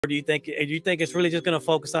Or do you think it's really just going to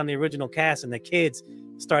focus on the original cast and the kids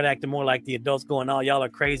start acting more like the adults, going, "Oh, y'all are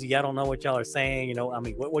crazy. Y'all don't know what y'all are saying." You know, I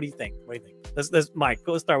mean, what do you think? What do you think? Let's Mike.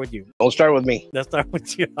 Let's start with you. Don't start with me. Let's start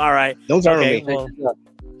with you. All right. Don't start with me. Well,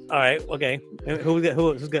 all right. Okay.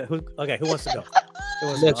 Who's good? Okay. Who wants to go?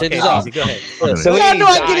 Okay, easy, go ahead. So Y'all know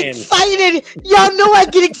I get excited. Y'all know I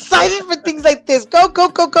get excited for things like this. Go,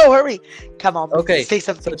 hurry. Come on. Okay. Say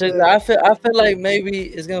something. So I feel like maybe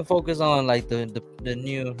it's gonna focus on like the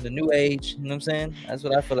new age. You know what I'm saying? That's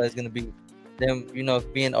what I feel like it's gonna be. Them,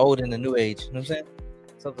 being old in the new age. You know what I'm saying?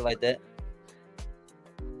 Something like that.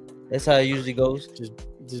 That's how it usually goes.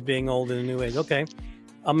 Just being old in the new age. Okay.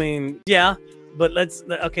 I mean, yeah, but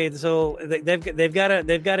so they've got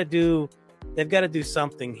to do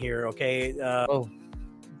something here. Okay. I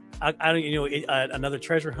don't. Another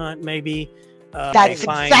treasure hunt maybe. That's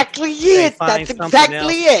exactly it. That's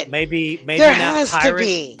exactly it. Maybe there not has pirate, to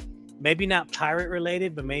be. Maybe not pirate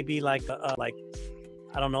related, but maybe like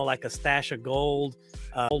I don't know, like a stash of gold,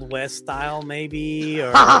 Old West style, maybe, or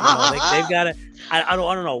they've got it. I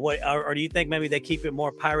don't know what, or do you think maybe they keep it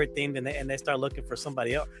more pirate themed and they start looking for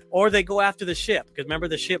somebody else, or they go after the ship? Because remember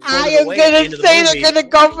the ship. I am gonna say they're gonna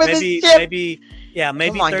go for the ship. Maybe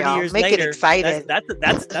 30 years Make later. It exciting.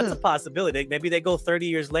 That's a possibility. Maybe they go 30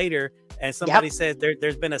 years later and somebody says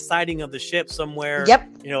there's been a sighting of the ship somewhere. Yep.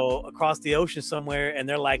 Across the ocean somewhere, and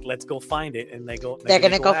they're like, let's go find it, and they go. They're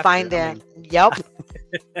gonna go find it. Yep.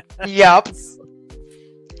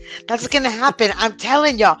 That's gonna happen. I'm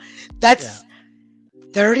telling y'all. That's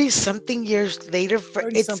 30-something years later.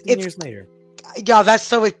 Years later. Y'all, that's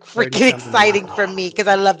so freaking exciting for me because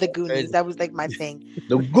I love the Goonies. That was like my thing.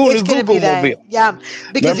 The Goonies Google-mobile. Yeah,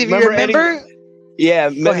 because if you remember.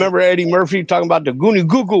 Remember Eddie Murphy talking about the Goonie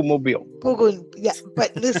Google mobile? Google, yeah.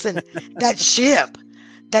 But listen, that ship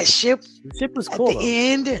the ship was cool. At the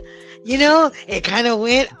end, it kind of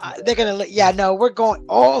went. They're gonna look. Yeah, no, we're going.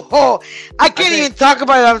 Oh, I can't even talk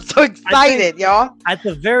about it. I'm so excited, y'all. At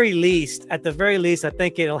the very least, I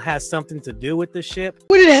think it'll have something to do with the ship.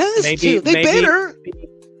 But it has to. They better.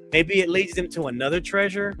 Maybe it leads them to another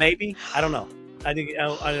treasure. Maybe, I don't know. I think I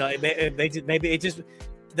don't know.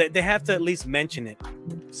 They have to at least mention it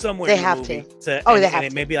somewhere. They have to. They have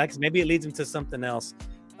to. Maybe it leads them to something else,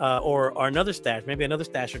 or another stash. Maybe another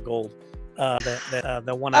stash of gold.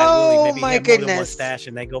 The one I really maybe have more than one stash,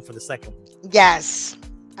 and they go for the second one. Yes,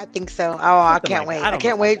 I think so. Oh, I can't wait. I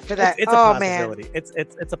can't wait for that. It's a possibility. Man,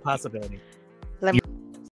 it's a possibility.